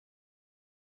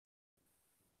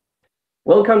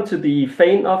Welcome to the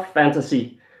Fane of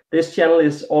Fantasy. This channel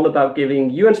is all about giving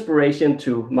you inspiration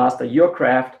to master your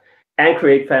craft and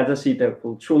create fantasy that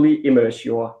will truly immerse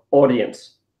your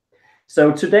audience.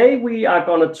 So today we are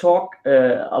going to talk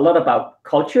a lot about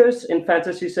cultures in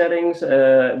fantasy settings.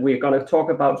 We're going to talk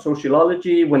about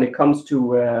sociology when it comes to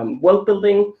world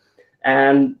building.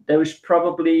 And there is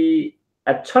probably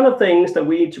a ton of things that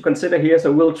we need to consider here. So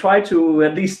we'll try to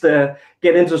at least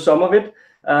get into some of it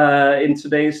in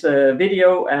today's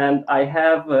video, and I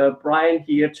have Brian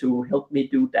here to help me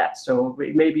do that. So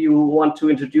maybe you want to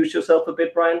introduce yourself a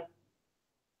bit, Brian?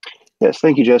 Yes,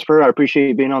 thank you, Jesper. I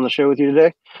appreciate being on the show with you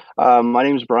today. My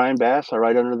name is Brian Bass. I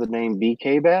write under the name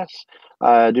BK Bass.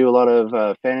 I do a lot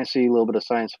of fantasy, a little bit of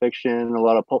science fiction, a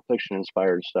lot of pulp fiction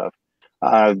inspired stuff.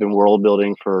 I've been world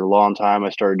building for a long time. I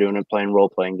started doing it playing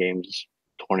role-playing games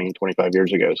 20, 25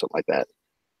 years ago, something like that.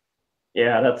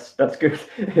 Yeah, that's good.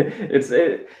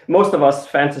 Most of us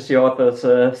fantasy authors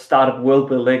started world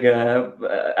building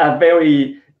at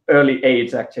very early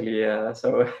age, actually.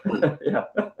 So yeah,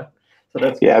 so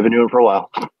that's yeah. I've been doing it for a while.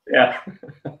 Yeah,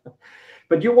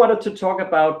 but you wanted to talk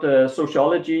about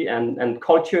sociology and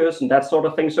cultures and that sort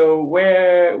of thing. So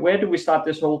where do we start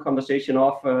this whole conversation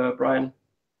off, Brian?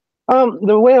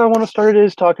 The way I want to start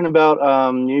is talking about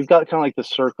you've got kind of like the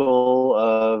circle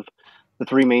of the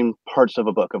three main parts of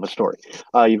a book, of a story.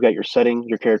 You've got your setting,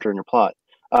 your character, and your plot.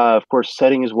 Of course,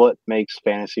 setting is what makes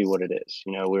fantasy what it is.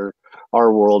 You know,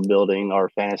 our world building, our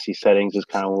fantasy settings is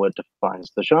kind of what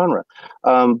defines the genre.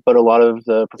 But a lot of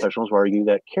the professionals will argue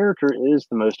that character is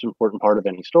the most important part of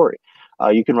any story.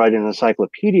 You can write an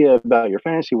encyclopedia about your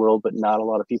fantasy world, but not a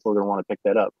lot of people are going to want to pick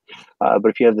that up. But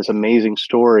if you have this amazing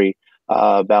story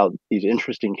about these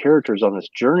interesting characters on this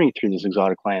journey through this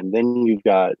exotic land, then you've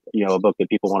got, you know, a book that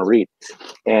people want to read.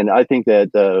 And I think that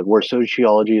where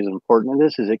sociology is important in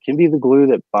this is it can be the glue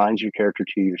that binds your character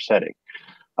to your setting.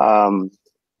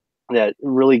 That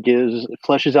really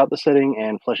fleshes out the setting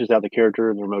and fleshes out the character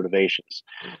and their motivations.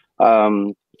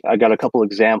 I got a couple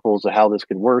examples of how this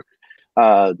could work.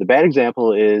 The bad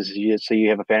example is, say you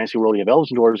have a fantasy world, you have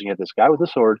elves and dwarves, and you have this guy with a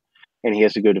sword, and he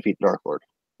has to go defeat the Dark Lord.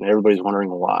 And everybody's wondering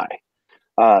why.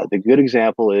 The good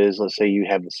example is, let's say you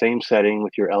have the same setting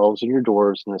with your elves and your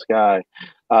dwarves and this guy,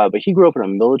 but he grew up in a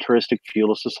militaristic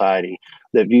feudal society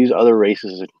that views other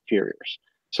races as inferiors.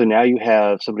 So now you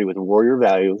have somebody with warrior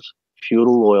values,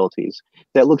 feudal loyalties,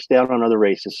 that looks down on other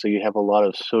races. So you have a lot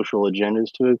of social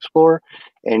agendas to explore,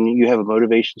 and you have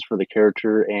motivations for the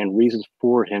character and reasons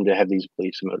for him to have these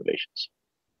beliefs and motivations.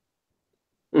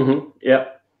 Mm-hmm. Yeah.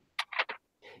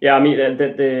 Yeah, I mean,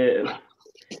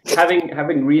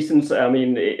 having reasons, I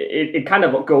mean, it kind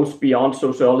of goes beyond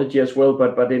sociology as well,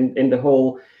 but in the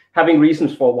whole, having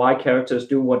reasons for why characters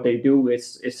do what they do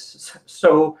is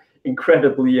so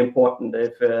incredibly important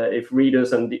if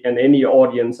readers and any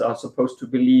audience are supposed to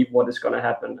believe what is going to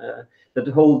happen. That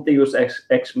the whole Deus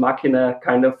ex machina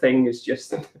kind of thing is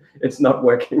just, it's not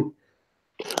working.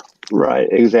 Right,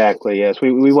 exactly. Yes,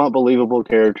 we want believable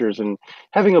characters, and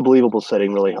having a believable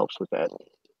setting really helps with that.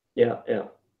 Yeah, yeah.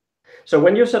 So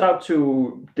when you set out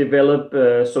to develop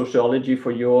sociology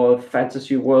for your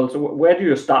fantasy world, so where do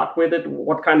you start with it?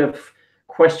 What kind of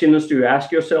questions do you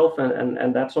ask yourself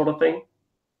and that sort of thing?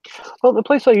 Well, the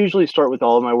place I usually start with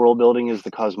all of my world building is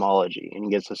the cosmology,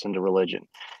 and gets us into religion.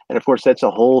 And of course, that's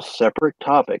a whole separate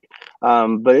topic,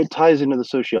 but it ties into the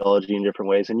sociology in different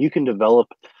ways. And you can develop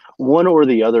one or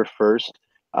the other first.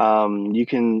 You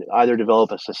can either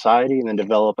develop a society and then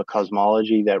develop a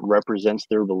cosmology that represents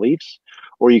their beliefs,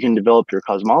 or you can develop your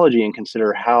cosmology and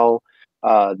consider how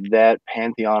that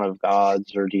pantheon of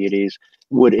gods or deities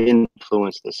would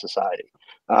influence the society.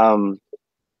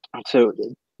 So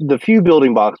the few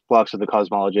building blocks of the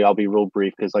cosmology, I'll be real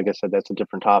brief because, like I said, that's a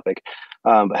different topic.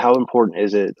 But how important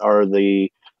is it? Are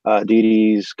the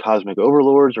deities cosmic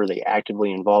overlords? Are they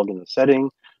actively involved in the setting?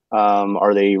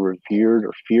 Are they revered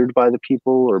or feared by the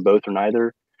people, or both or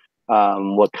neither?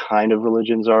 What kind of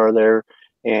religions are there?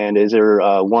 And is there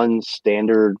one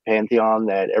standard pantheon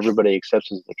that everybody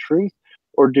accepts as the truth?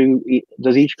 Or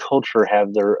does each culture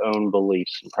have their own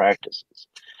beliefs and practices?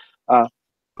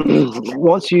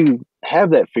 Once you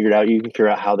have that figured out, you can figure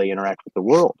out how they interact with the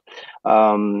world.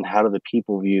 How do the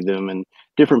people view them? And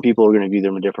different people are going to view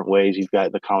them in different ways. You've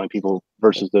got the common people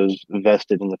versus those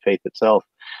vested in the faith itself.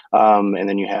 And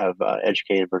then you have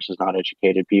educated versus not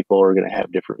educated people are going to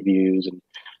have different views,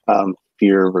 and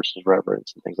fear versus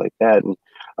reverence and things like that.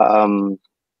 And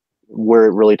where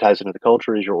it really ties into the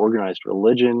culture is your organized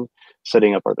religion,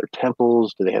 setting up other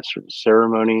temples. Do they have certain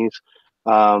ceremonies?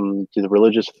 Do the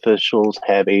religious officials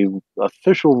have a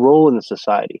official role in the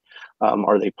society?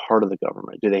 Are they part of the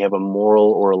government? Do they have a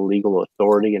moral or a legal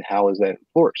authority, and how is that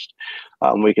enforced?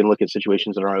 We can look at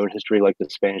situations in our own history, like the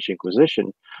Spanish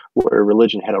Inquisition, where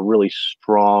religion had a really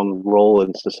strong role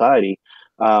in society,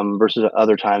 versus at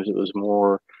other times it was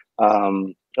more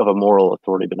of a moral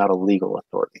authority, but not a legal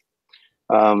authority.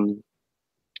 Um,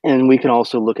 and we can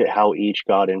also look at how each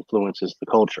god influences the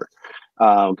culture.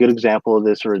 A good example of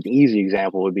this, or an easy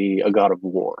example, would be a god of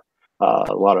war.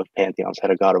 A lot of pantheons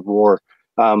had a god of war,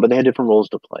 but they had different roles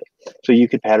to play. So you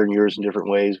could pattern yours in different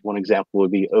ways. One example would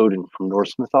be Odin from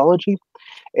Norse mythology,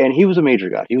 and he was a major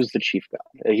god. He was the chief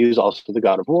god. He was also the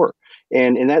god of war.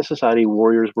 And in that society,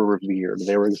 warriors were revered.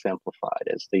 They were exemplified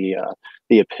as the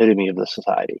epitome of the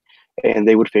society, and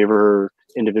they would favor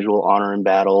individual honor in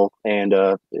battle. And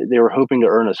they were hoping to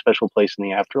earn a special place in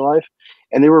the afterlife.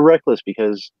 And they were reckless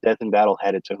because death in battle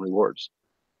had its own rewards.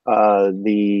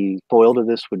 The foil to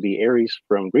this would be Ares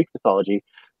from Greek mythology,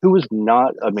 who was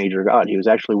not a major god. He was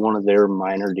actually one of their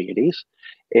minor deities.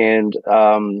 And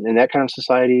in that kind of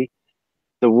society,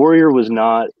 the warrior was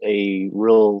not a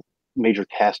real major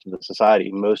cast of the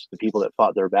society. Most of the people that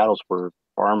fought their battles were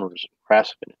farmers,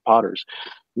 craftsmen, and potters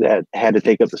that had to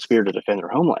take up the spear to defend their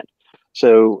homeland.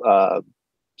 So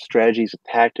strategies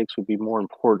and tactics would be more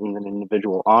important than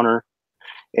individual honor,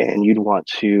 and you'd want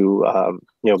to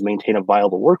maintain a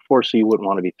viable workforce, so you wouldn't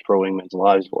want to be throwing men's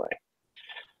lives away.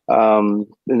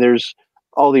 And there's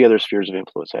all the other spheres of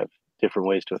influence have different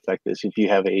ways to affect this. If you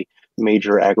have a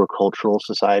major agricultural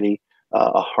society,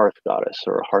 a hearth goddess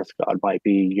or a hearth god might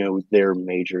be, their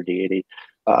major deity.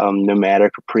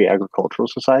 Nomadic or pre-agricultural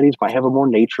societies might have a more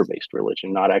nature-based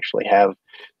religion, not actually have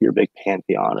your big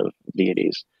pantheon of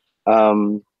deities.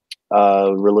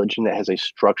 Religion that has a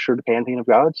structured pantheon of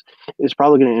gods is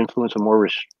probably going to influence a more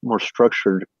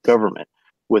structured government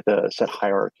with a set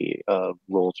hierarchy of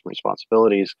roles and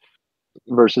responsibilities,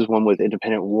 versus one with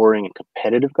independent warring and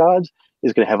competitive gods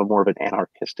is going to have a more of an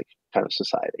anarchistic kind of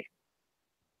society.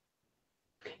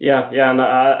 Yeah, and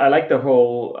I like the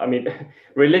whole. I mean,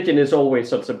 religion is always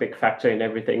such a big factor in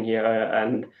everything here,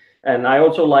 and I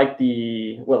also like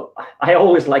I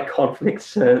always like conflicts.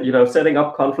 Setting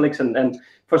up conflicts, and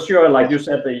for sure, like you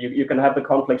said, that you can have the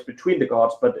conflicts between the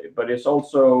gods, but it's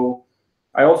also,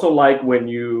 I also like when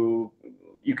you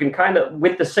can kind of,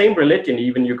 with the same religion,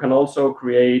 even you can also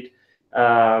create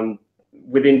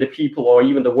within the people or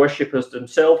even the worshippers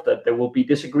themselves, that there will be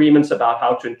disagreements about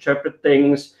how to interpret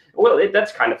things. Well,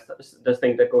 that's kind of the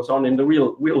thing that goes on in the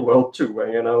real world too,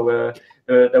 where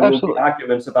there will be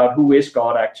arguments about who is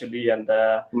God actually, and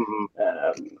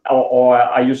or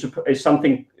are you is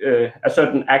something a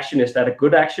certain action, is that a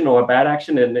good action or a bad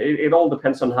action, and it all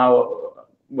depends on how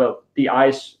the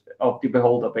eyes of the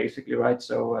beholder, basically, right?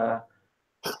 So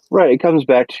right, it comes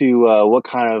back to what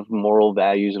kind of moral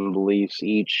values and beliefs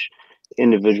each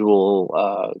individual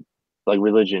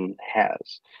religion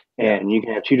has. And you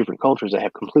can have two different cultures that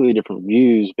have completely different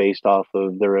views based off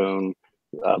of their own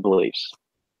beliefs.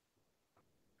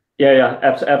 Yeah,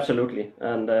 absolutely,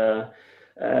 and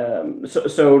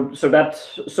so that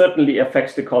certainly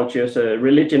affects the cultures.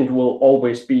 Religion will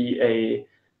always be a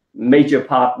major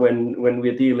part when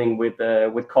we're dealing with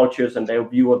cultures and their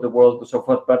view of the world and so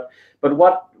forth. But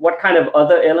what kind of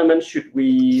other elements should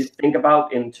we think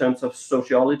about in terms of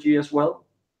sociology as well?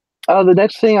 The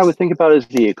next thing I would think about is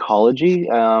the ecology,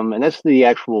 and that's the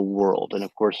actual world. And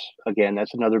of course, again,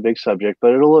 that's another big subject,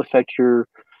 but it'll affect your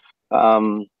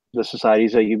the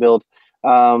societies that you build.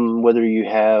 Whether you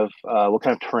have what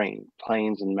kind of terrain,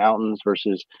 plains and mountains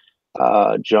versus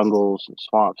jungles and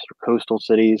swamps or coastal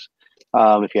cities.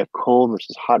 If you have cold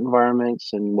versus hot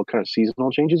environments, and what kind of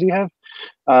seasonal changes you have.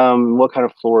 What kind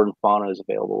of flora and fauna is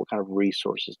available? What kind of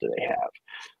resources do they have?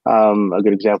 A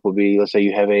good example would be, let's say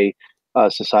you have a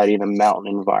society in a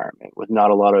mountain environment with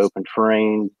not a lot of open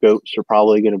terrain. Goats are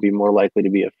probably going to be more likely to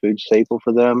be a food staple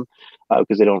for them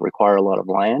because they don't require a lot of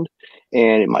land.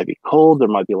 And it might be cold. There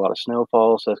might be a lot of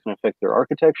snowfall, so that's going to affect their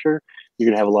architecture. You're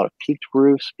going to have a lot of peaked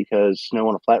roofs because snow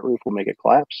on a flat roof will make it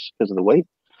collapse because of the weight.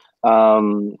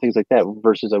 Things like that.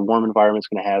 Versus a warm environment is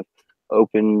going to have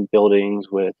open buildings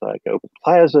with like open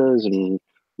plazas and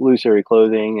loose airy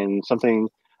clothing, and something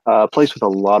a place with a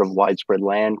lot of widespread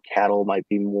land. Cattle might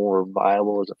be more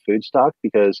viable as a food stock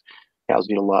because cows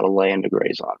need a lot of land to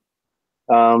graze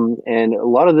on. And a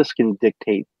lot of this can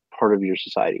dictate part of your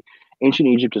society. Ancient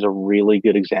Egypt is a really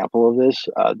good example of this.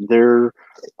 A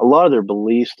lot of their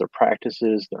beliefs, their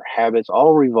practices, their habits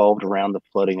all revolved around the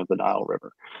flooding of the Nile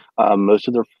River. Most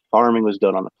of their farming was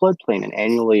done on the floodplain, and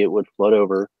annually it would flood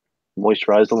over,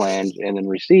 moisturize the land, and then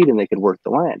recede, and they could work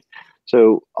the land.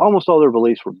 So almost all their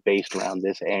beliefs were based around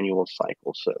this annual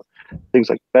cycle. So things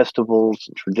like festivals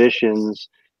and traditions,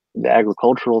 the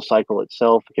agricultural cycle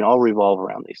itself can all revolve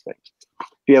around these things.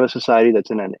 If you have a society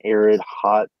that's in an arid,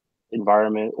 hot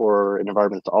environment or an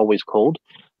environment that's always cold,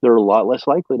 they're a lot less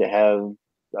likely to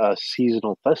have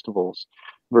seasonal festivals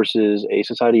versus a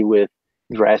society with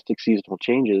drastic seasonal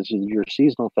changes. Your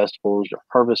seasonal festivals, your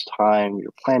harvest time,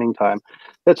 your planting time,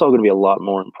 that's all going to be a lot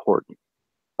more important.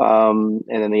 And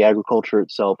then the agriculture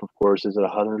itself, of course, is it a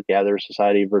hunter-gatherer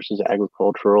society versus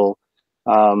agricultural?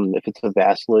 If it's a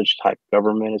vassalage type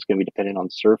government, it's going to be dependent on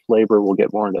serf labor. We'll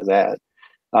get more into that.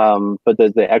 But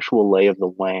the actual lay of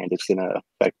the land is going to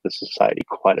affect the society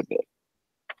quite a bit.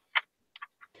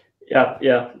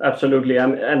 Yeah, absolutely.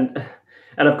 And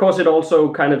of course, it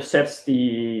also kind of sets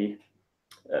the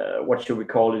what should we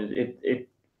call it?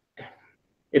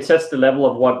 It sets the level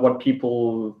of what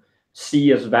people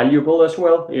see as valuable as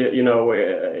well.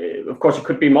 Of course, it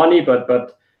could be money,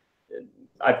 but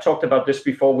I've talked about this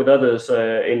before with others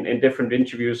in different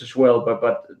interviews as well.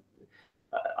 But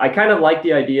I kind of like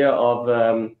the idea of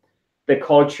the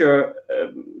culture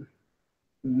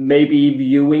maybe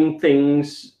viewing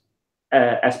things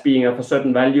as being of a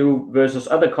certain value versus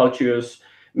other cultures.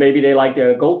 Maybe they like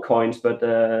their gold coins, but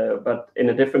in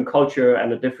a different culture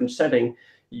and a different setting,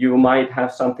 you might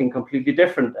have something completely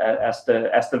different as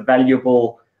the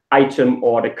valuable item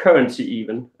or the currency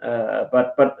even.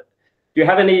 But do you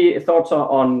have any thoughts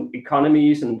on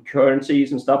economies and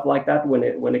currencies and stuff like that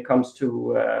when it comes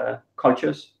to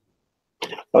cultures?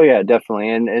 Oh yeah, definitely,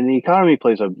 and the economy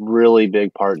plays a really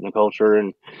big part in the culture,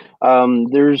 and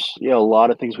there's a lot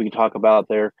of things we can talk about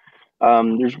there.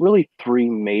 There's really three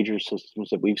major systems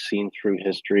that we've seen through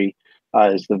history: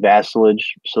 is the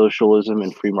vassalage, socialism,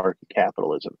 and free market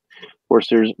capitalism. Of course,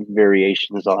 there's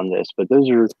variations on this, but those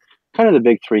are kind of the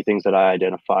big three things that I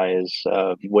identify as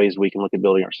ways we can look at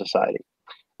building our society.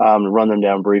 To run them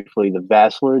down briefly, the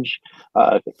vassalage,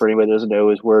 for anybody that doesn't know,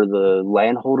 is where the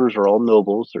landholders are all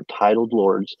nobles, they're titled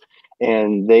lords,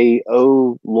 and they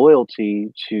owe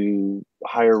loyalty to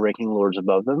higher ranking lords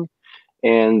above them.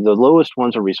 And the lowest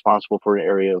ones are responsible for an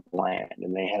area of land,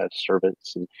 and they have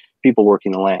servants and people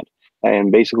working the land.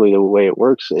 And basically, the way it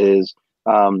works is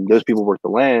those people work the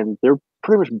land, they're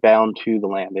pretty much bound to the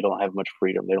land. They don't have much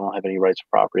freedom, they don't have any rights of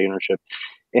property ownership,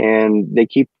 and they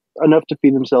keep enough to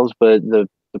feed themselves, but the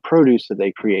produce that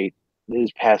they create is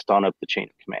passed on up the chain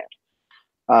of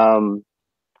command.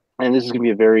 And this is going to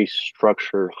be a very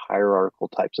structured, hierarchical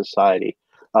type society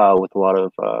with a lot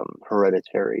of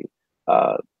hereditary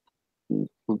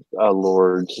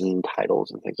lords and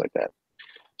titles and things like that.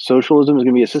 Socialism is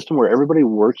going to be a system where everybody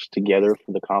works together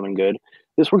for the common good.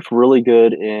 This works really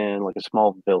good in like a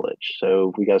small village. So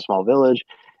if we got a small village,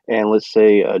 and let's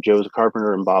say Joe's a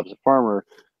carpenter and Bob's a farmer.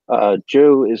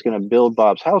 Joe is going to build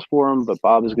Bob's house for him, but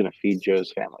Bob is going to feed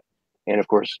Joe's family. And of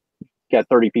course, got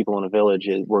 30 people in a village,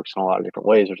 it works in a lot of different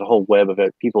ways. There's a whole web of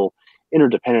people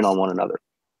interdependent on one another.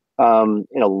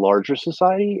 In a larger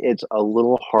society, it's a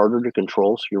little harder to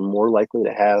control, so you're more likely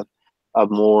to have a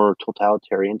more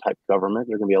totalitarian type government.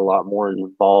 They're going to be a lot more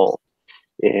involved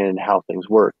in how things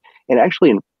work. And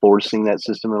actually enforcing that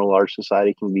system in a large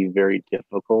society can be very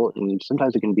difficult, and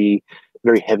sometimes it can be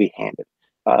very heavy-handed.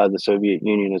 The Soviet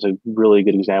Union is a really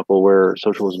good example where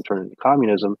socialism turned into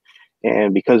communism,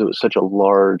 and because it was such a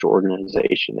large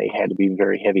organization, they had to be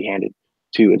very heavy-handed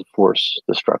to enforce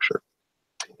the structure.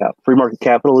 Now, free market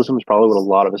capitalism is probably what a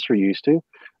lot of us are used to,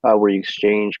 where you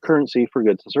exchange currency for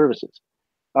goods and services.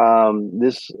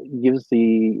 This gives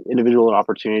the individual an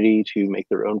opportunity to make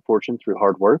their own fortune through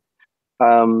hard work.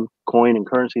 Coin and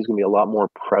currency is going to be a lot more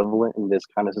prevalent in this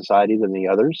kind of society than the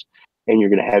others. And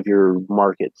you're going to have your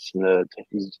markets in the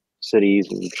cities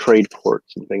and trade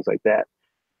ports and things like that.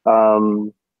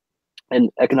 And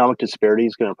economic disparity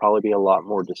is going to probably be a lot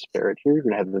more disparate here. You're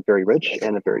going to have the very rich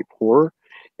and the very poor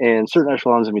and certain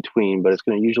echelons in between, but it's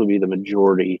going to usually be the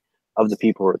majority of the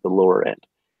people are at the lower end.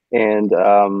 And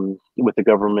with the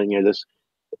government, this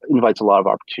invites a lot of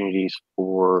opportunities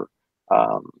for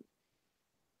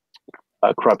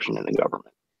corruption in the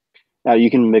government. Now,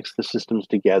 you can mix the systems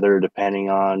together depending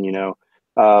on,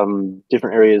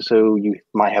 different areas. So you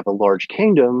might have a large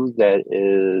kingdom that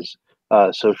is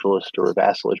socialist or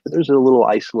vassalage, but there's a little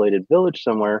isolated village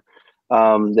somewhere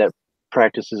that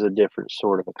practices a different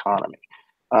sort of economy.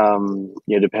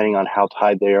 Depending on how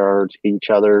tied they are to each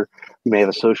other, you may have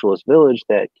a socialist village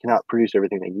that cannot produce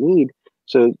everything they need.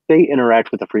 So they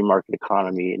interact with the free market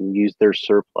economy and use their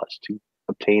surplus to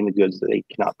obtain the goods that they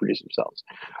cannot produce themselves.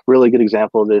 Really good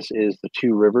example of this is the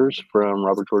Two Rivers from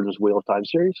Robert Jordan's Wheel of Time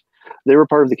series. They were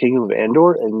part of the Kingdom of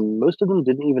Andor, and most of them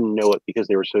didn't even know it because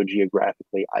they were so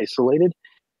geographically isolated,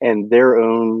 and their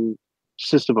own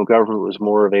system of government was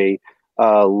more of a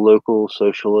local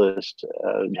socialist,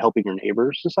 helping your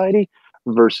neighbor society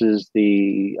versus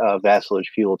the vassalage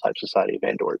feudal type society of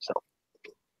Andor itself.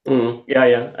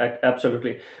 Yeah,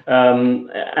 absolutely.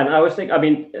 And I was thinking, I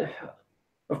mean,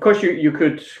 of course, you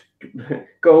could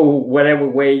go whatever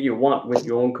way you want with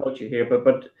your own culture here,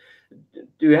 but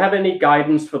do you have any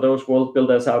guidance for those world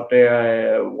builders out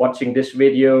there watching this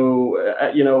video,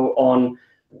 on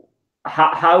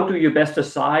how do you best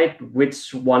decide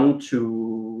which one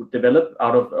to develop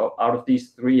out of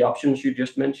these three options you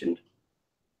just mentioned?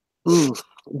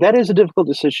 That is a difficult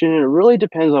decision, and it really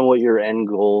depends on what your end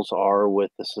goals are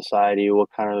with the society, what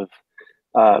kind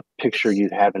of picture you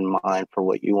have in mind for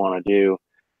what you want to do.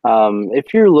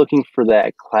 If you're looking for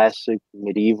that classic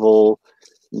medieval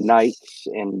knights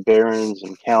and barons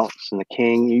and counts and the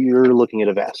king, you're looking at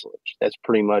a vassalage. That's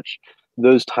pretty much,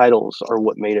 those titles are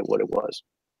what made it what it was.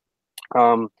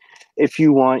 If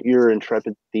you want your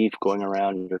intrepid thief going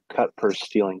around, your cut purse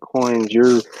stealing coins,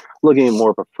 you're looking at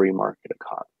more of a free market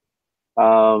economy.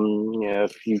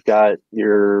 If you've got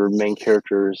your main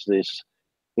characters, this,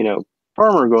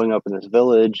 farmer growing up in this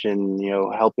village and,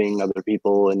 helping other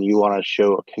people, and you want to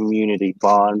show a community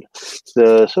bond,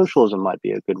 the socialism might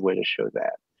be a good way to show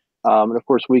that. And of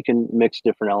course, we can mix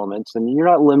different elements, and you're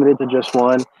not limited to just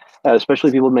one. Especially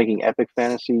people making epic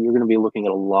fantasy, you're going to be looking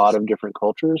at a lot of different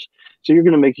cultures. So you're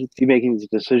going to be making these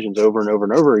decisions over and over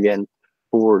and over again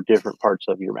for different parts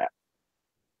of your map.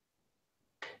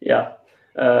 Yeah.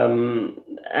 And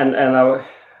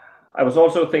I was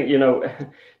also thinking,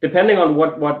 depending on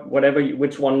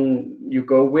which one you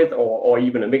go with, or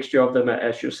even a mixture of them,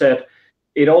 as you said,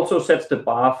 it also sets the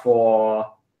bar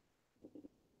for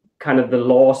kind of the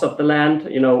laws of the land.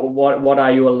 What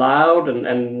are you allowed,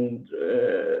 and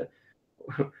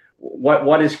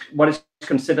what is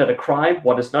considered a crime,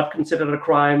 what is not considered a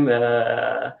crime.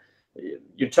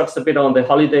 You touched a bit on the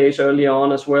holidays early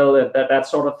on as well, that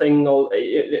sort of thing.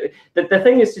 The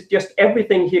thing is, just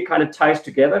everything here kind of ties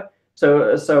together.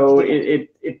 So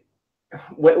it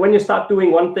when you start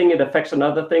doing one thing, it affects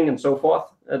another thing, and so forth.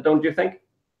 Don't you think?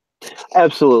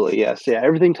 Absolutely, yes. Yeah,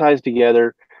 everything ties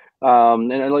together.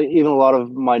 And even a lot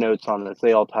of my notes on this,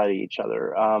 they all tie to each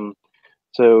other.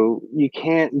 So you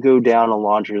can't go down a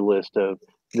laundry list of,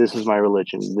 this is my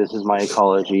religion, this is my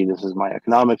ecology, this is my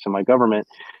economics and my government.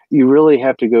 You really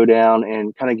have to go down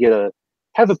and kind of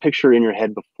have a picture in your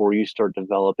head before you start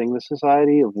developing the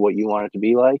society of what you want it to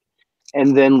be like,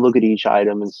 and then look at each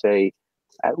item and say,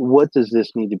 what does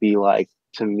this need to be like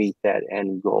to meet that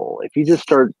end goal? If you just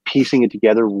start piecing it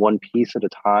together one piece at a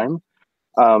time,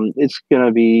 it's going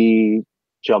to be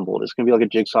jumbled. It's going to be like a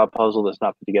jigsaw puzzle that's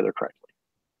not put together correctly.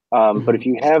 But if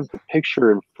you have the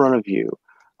picture in front of you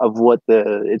of what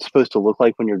it's supposed to look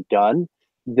like when you're done,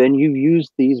 then you use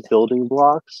these building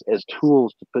blocks as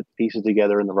tools to put the pieces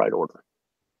together in the right order.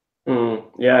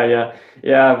 Yeah.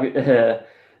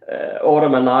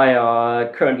 Autumn and I are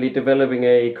currently developing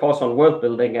a course on world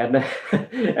building, and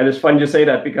and it's fun you say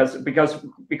that because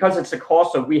it's a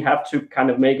course, so we have to kind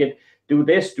of make it do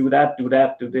this, do that, do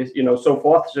this, so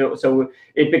forth. So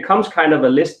it becomes kind of a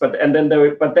list, but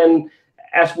then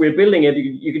as we're building it,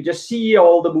 you can just see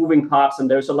all the moving parts, and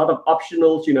there's a lot of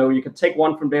optionals. You can take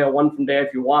one from there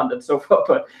if you want, and so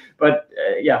forth. But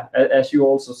yeah, as you're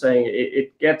also saying,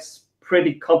 it gets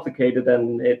pretty complicated,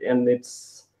 and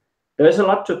there's a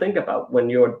lot to think about when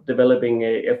you're developing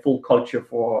a full culture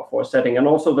for a setting, and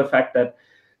also the fact that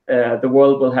the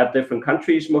world will have different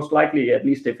countries, most likely, at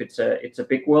least if it's a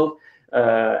big world,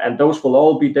 and those will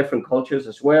all be different cultures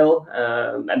as well.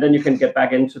 And then you can get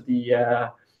back into the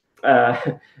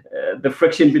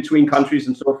friction between countries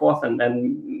and so forth, and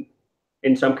then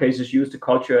in some cases use the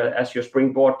culture as your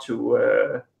springboard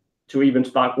to even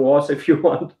start wars if you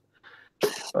want.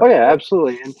 Oh yeah,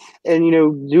 absolutely. And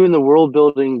doing the world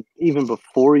building even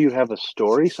before you have a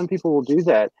story, some people will do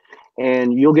that,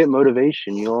 and you'll get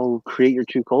motivation. You'll create your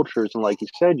two cultures, and like you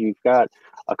said, you've got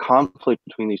a conflict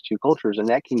between these two cultures, and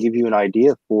that can give you an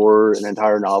idea for an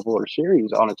entire novel or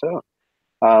series on its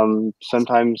own.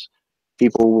 Sometimes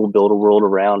people will build a world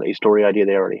around a story idea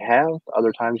they already have.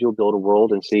 Other times you'll build a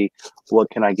world and see, what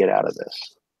can I get out of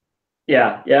this?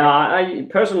 Yeah. I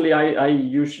personally, I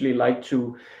usually like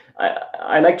to,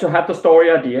 I like to have the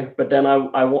story idea, but then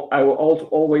I will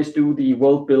always do the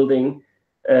world building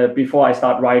before I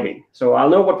start writing. So I'll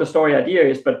know what the story idea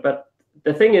is, but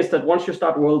the thing is that once you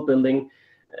start world building,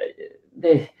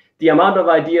 the the amount of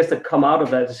ideas that come out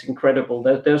of that is incredible.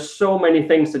 There's so many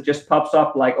things that just pops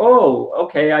up, like, oh,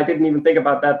 okay, I didn't even think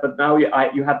about that, but now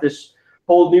you have this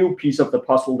whole new piece of the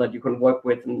puzzle that you can work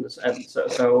with, and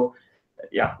so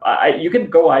yeah, you can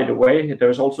go either way.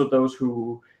 There's also those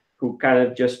who kind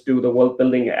of just do the world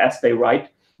building as they write.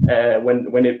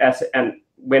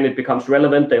 When it becomes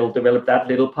relevant, they'll develop that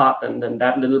little part and then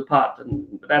that little part,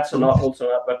 and that's not also.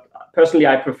 But personally,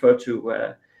 I prefer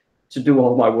to do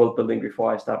all my world building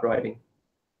before I start writing.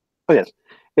 Oh yes,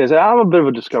 yes. I'm a bit of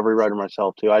a discovery writer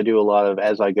myself too. I do a lot of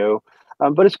as I go,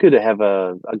 but it's good to have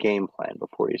a game plan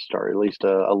before you start. At least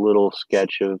a little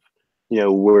sketch of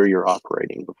where you're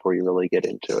operating before you really get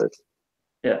into it.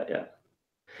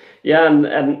 Yeah,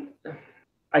 and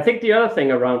I think the other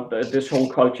thing around this whole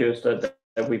culture is that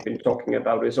we've been talking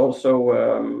about is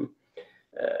also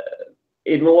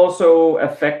it will also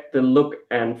affect the look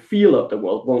and feel of the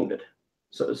world, won't it?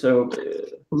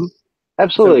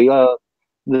 Absolutely.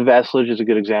 The vassalage is a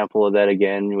good example of that.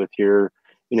 Again, with your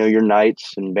your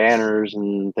knights and banners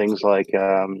and things like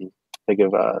think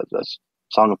of the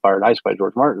Song of Fire and Ice by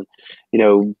George Martin.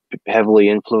 Heavily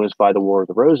influenced by the War of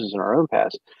the Roses in our own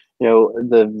past.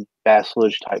 The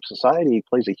vassalage type society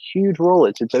plays a huge role.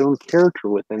 It's its own character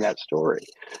within that story,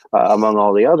 among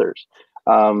all the others.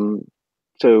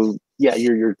 So yeah,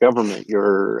 your government,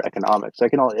 your economics,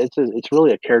 it's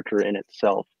really a character in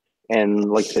itself. And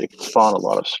like I said, it can spawn a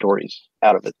lot of stories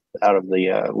out of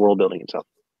the world building itself.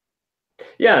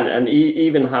 Yeah, and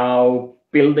even how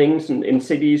buildings in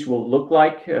cities will look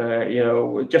like,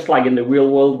 just like in the real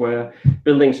world, where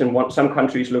buildings in some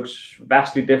countries looks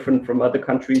vastly different from other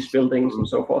countries' buildings and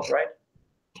so forth, right?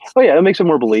 Oh yeah, it makes it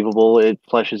more believable. It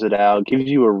fleshes it out, gives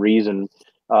you a reason,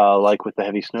 like with the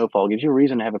heavy snowfall, gives you a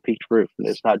reason to have a peaked roof. And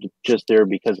it's not just there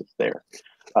because it's there.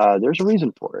 There's a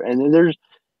reason for it. And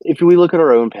if we look at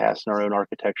our own past and our own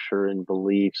architecture and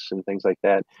beliefs and things like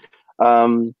that,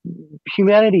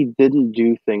 humanity didn't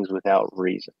do things without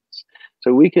reasons.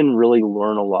 So we can really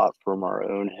learn a lot from our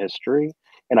own history,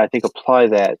 and I think apply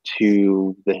that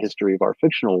to the history of our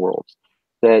fictional worlds,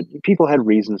 that people had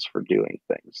reasons for doing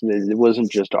things. It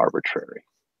wasn't just arbitrary.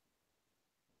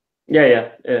 Yeah,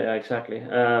 exactly.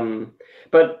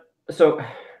 But so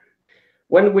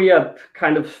when we are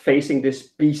kind of facing this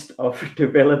beast of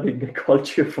developing a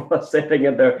culture for a setting,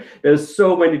 and there's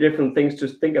so many different things to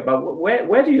think about,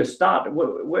 where do you start?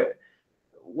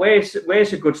 Where's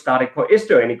a good starting point? Is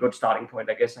there any good starting point?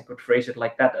 I guess I could phrase it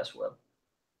like that as well.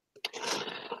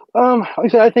 Like I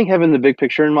said, I think having the big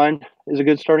picture in mind is a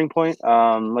good starting point.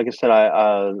 Like I said,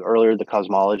 earlier, the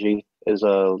cosmology is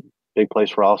a big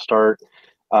place where I'll start.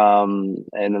 And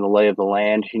then the lay of the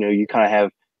land. You kind of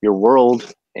have your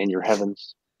world and your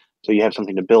heavens, so you have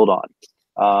something to build on.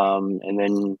 And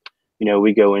then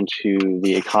we go into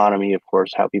the economy, of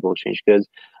course, how people exchange goods.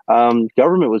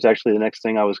 Government was actually the next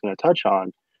thing I was going to touch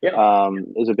on. Yeah.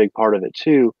 Is a big part of it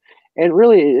too. And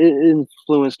really, it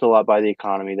influenced a lot by the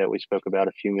economy that we spoke about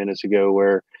a few minutes ago,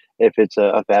 where if it's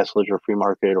a vassalage or free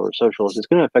market or socialist, it's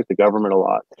going to affect the government a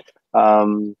lot.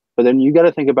 But then you got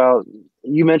to think about,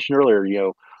 you mentioned earlier,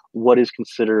 what is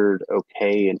considered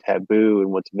okay and taboo and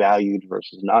what's valued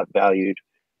versus not valued.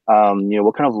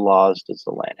 What kind of laws does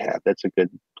the land have? That's a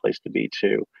good place to be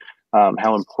too.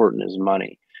 How important is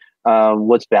money?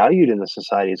 What's valued in the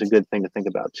society is a good thing to think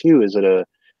about too.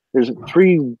 There's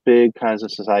three big kinds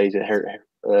of societies.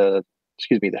 The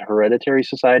hereditary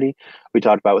society we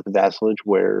talked about with the vassalage,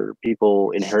 where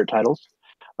people inherit titles,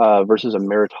 versus a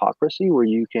meritocracy, where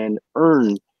you can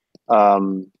earn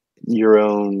your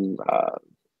own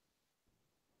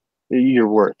your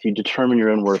worth. You determine your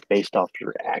own worth based off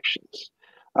your actions.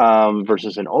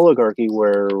 Versus an oligarchy,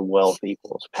 where wealth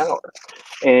equals power.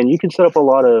 And you can set up a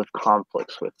lot of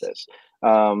conflicts with this.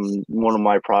 One of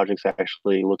my projects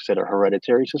actually looks at a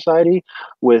hereditary society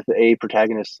with a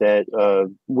protagonist that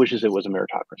wishes it was a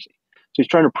meritocracy. So he's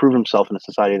trying to prove himself in a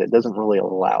society that doesn't really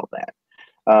allow that.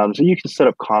 So you can set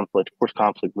up conflict. Of course,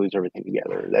 conflict glues everything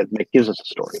together. That gives us a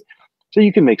story. So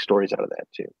you can make stories out of that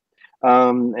too.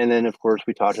 And then, of course,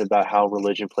 we talked about how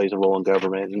religion plays a role in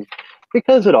government. And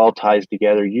because it all ties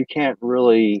together, you can't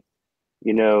really,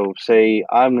 say,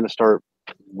 I'm going to start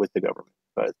with the government.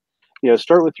 But,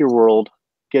 start with your world,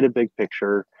 get a big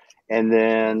picture. And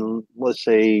then let's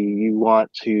say you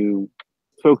want to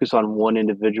focus on one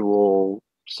individual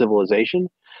civilization.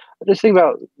 Just think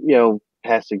about,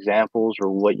 past examples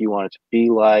or what you want it to be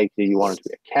like. Do you want it to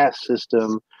be a caste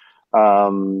system?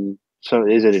 So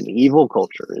is it an evil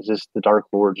culture? Is this the Dark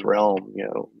Lord's realm,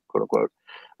 quote unquote,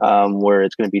 where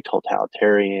it's going to be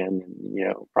totalitarian,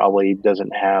 probably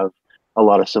doesn't have a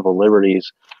lot of civil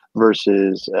liberties?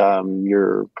 versus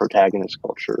your protagonist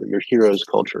culture, your hero's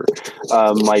culture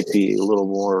might be a little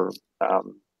more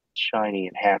shiny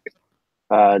and happy.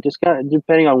 Just kind of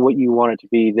depending on what you want it to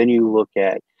be, then you look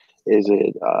at, is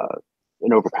it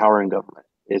an overpowering government?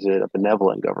 Is it a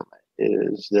benevolent government?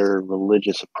 Is there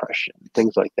religious oppression?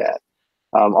 Things like that.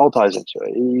 All ties into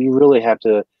it. You really have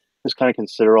to just kind of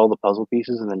consider all the puzzle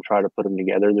pieces and then try to put them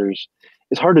together.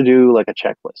 It's hard to do like a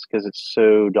checklist because it's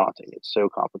so daunting. It's so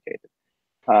complicated.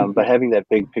 But having that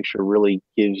big picture really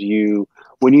gives you,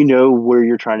 when you know where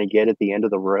you're trying to get at the end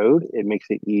of the road, it makes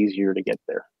it easier to get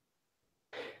there.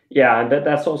 Yeah, and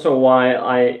that's also why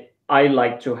I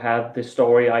like to have the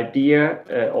story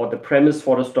idea or the premise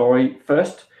for the story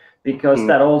first, because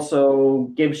that also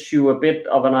gives you a bit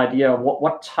of an idea of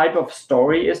what type of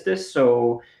story is this.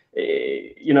 So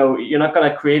you know, you're not going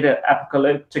to create an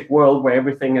apocalyptic world where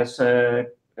everything is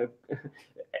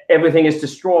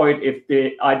destroyed if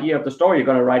the idea of the story you're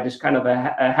going to write is kind of a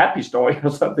happy story or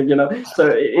something, you know. So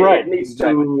Right, it needs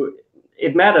exactly. to,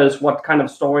 it matters what kind of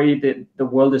story the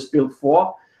world is built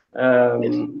for.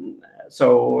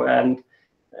 So and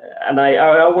I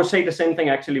always say the same thing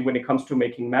actually when it comes to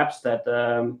making maps, that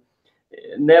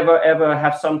never ever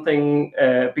have something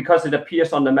because it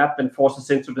appears on the map and forces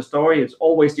into the story. It's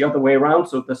always the other way around.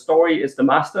 So the story is the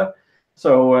master.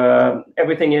 So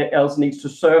everything else needs to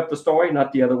serve the story,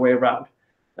 not the other way around.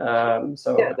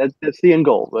 So Yeah, that's the end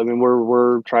goal. I mean,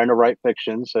 we're trying to write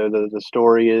fiction, so the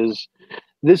story is,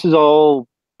 this is all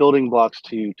building blocks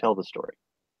to tell the story.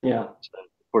 yeah, So,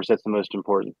 of course, that's the most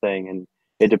important thing, and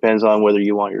it depends on whether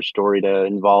you want your story to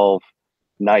involve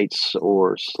knights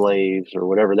or slaves or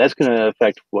whatever. That's going to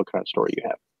affect what kind of story you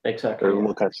have exactly. or Yeah,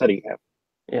 what kind of setting you have.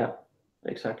 yeah,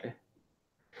 exactly.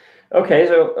 Okay,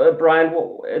 so Brian,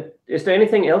 is there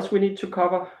anything else we need to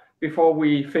cover before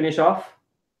we finish off?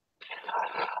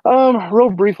 Real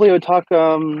briefly, I would talk.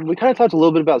 We kind of talked a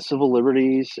little bit about civil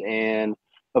liberties and,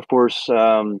 of course,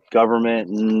 government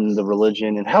and the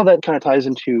religion and how that kind of ties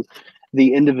into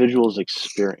the individual's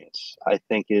experience. I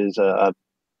think is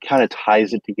kind of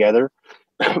ties it together,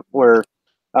 where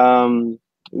um,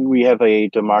 we have a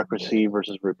democracy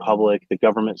versus republic, the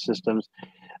government systems.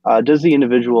 Does the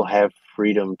individual have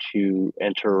freedom to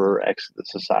enter or exit the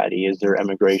society? Is there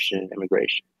immigration?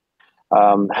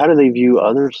 How do they view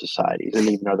other societies and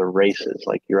even other races,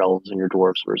 like your elves and your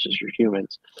dwarfs versus your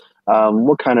humans?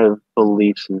 What kind of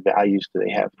beliefs and values do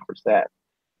they have towards that?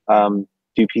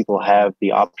 Do people have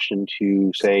the option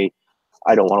to say,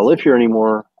 I don't want to live here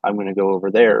anymore, I'm going to go over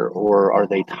there? Or are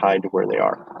they tied to where they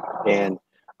are? And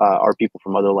are people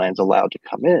from other lands allowed to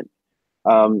come in?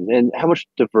 And how much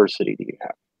diversity do you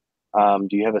have?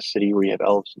 Do you have a city where you have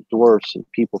elves and dwarfs and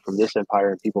people from this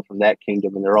empire and people from that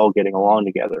kingdom and they're all getting along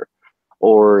together?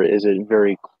 Or is it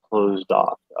very closed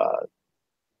off,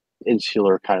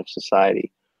 insular kind of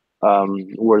society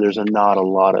where there's not a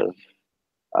lot of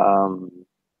um,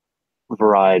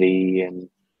 variety and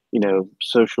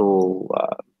social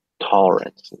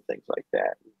tolerance and things like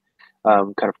that?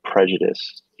 Kind of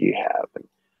prejudice do you have?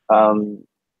 And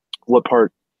what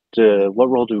part? What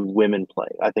role do women play?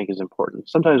 I think is important.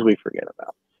 Sometimes we forget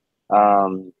about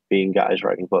being guys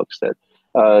writing books that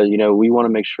we want to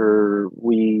make sure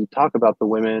we talk about the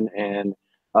women and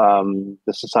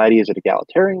the society. Is it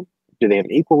egalitarian? Do they have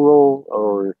an equal role,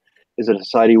 or is it a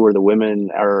society where the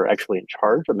women are actually in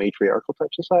charge, a matriarchal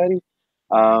type society?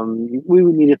 We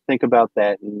would need to think about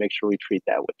that and make sure we treat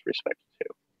that with respect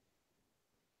too.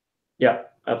 Yeah,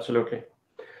 absolutely.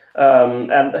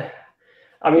 And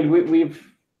I mean, we've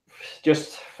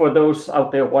just, for those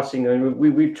out there watching,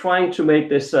 we're trying to make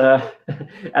this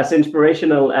as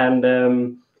inspirational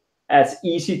and as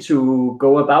easy to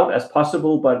go about as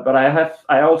possible. But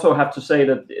I also have to say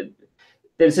that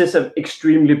this is an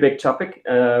extremely big topic,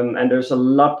 and there's a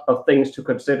lot of things to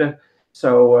consider.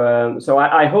 So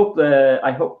I hope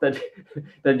that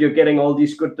that you're getting all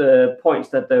these good points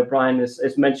that Brian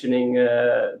is mentioning,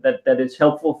 that it's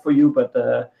helpful for you,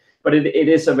 but it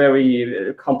is a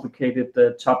very complicated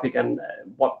topic, and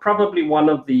probably one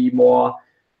of the more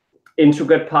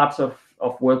intricate parts of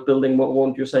world building.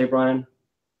 Won't you say, Brian?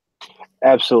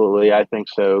 Absolutely, I think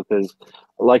so. Because,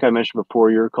 like I mentioned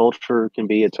before, your culture can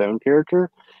be its own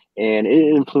character, and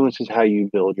it influences how you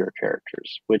build your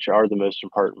characters, which are the most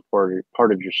important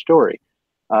part of your story.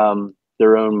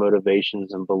 Their own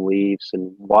motivations and beliefs,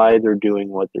 and why they're doing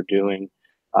what they're doing,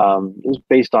 is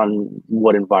based on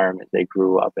what environment they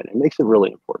grew up in. It makes it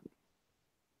really important.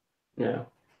 Yeah.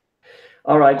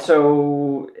 All right.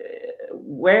 So,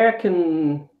 where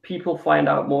can people find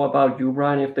out more about you,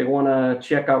 Brian, if they want to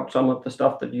check out some of the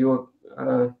stuff that you're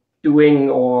doing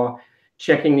or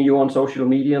checking you on social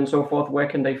media and so forth? Where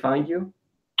can they find you?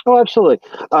 Oh, absolutely.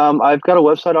 I've got a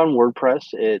website on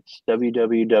WordPress. It's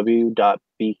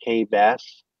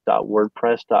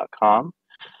www.bkbass.wordpress.com.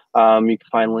 You can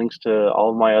find links to all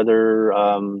of my other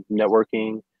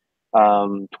networking,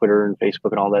 Twitter and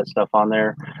Facebook and all that stuff on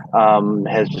there. It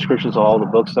has descriptions of all the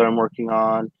books that I'm working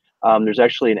on. There's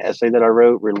actually an essay that I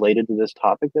wrote related to this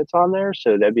topic that's on there.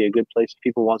 So that'd be a good place if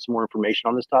people want some more information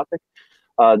on this topic.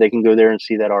 They can go there and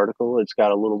see that article. It's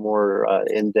got a little more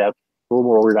in-depth, a little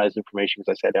more organized information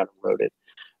because I sat down and wrote it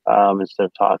instead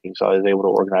of talking. So I was able to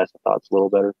organize the thoughts a little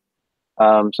better.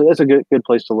 So that's a good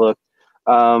place to look.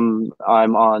 I'm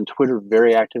on Twitter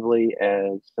very actively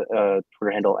as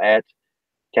Twitter handle at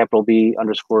capital B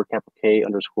underscore capital K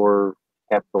underscore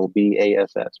capital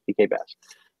BASS, BK Bass,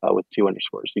 with 2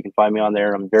 underscores. You can find me on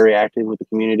there. I'm very active with the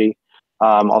community.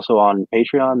 Also on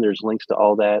Patreon. There's links to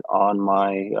all that on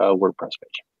my WordPress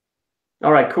page.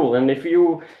 All right, cool. And if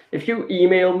you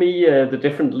email me the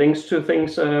different links to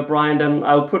things, Brian, then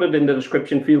I'll put it in the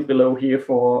description field below here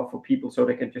for people so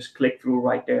they can just click through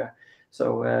right there.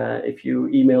 So if you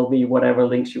email me whatever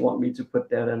links you want me to put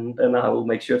there, then I will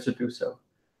make sure to do so.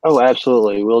 Oh,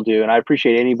 absolutely, will do. And I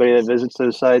appreciate anybody that visits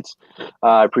those sites.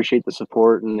 I appreciate the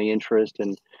support and the interest.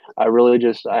 And I really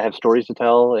I have stories to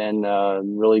tell and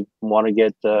really want to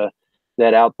get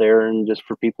that out there and just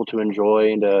for people to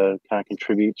enjoy and to kind of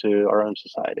contribute to our own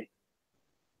society.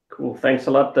 Cool. Thanks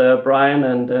a lot, Brian.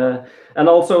 And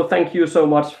also thank you so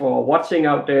much for watching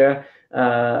out there.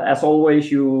 As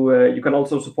always, you can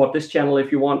also support this channel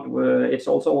if you want. It's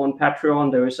also on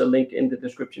Patreon. There is a link in the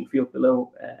description field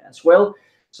below as well.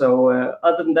 So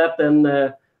other than that, then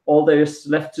all there is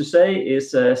left to say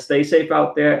is stay safe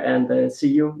out there and see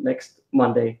you next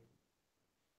Monday.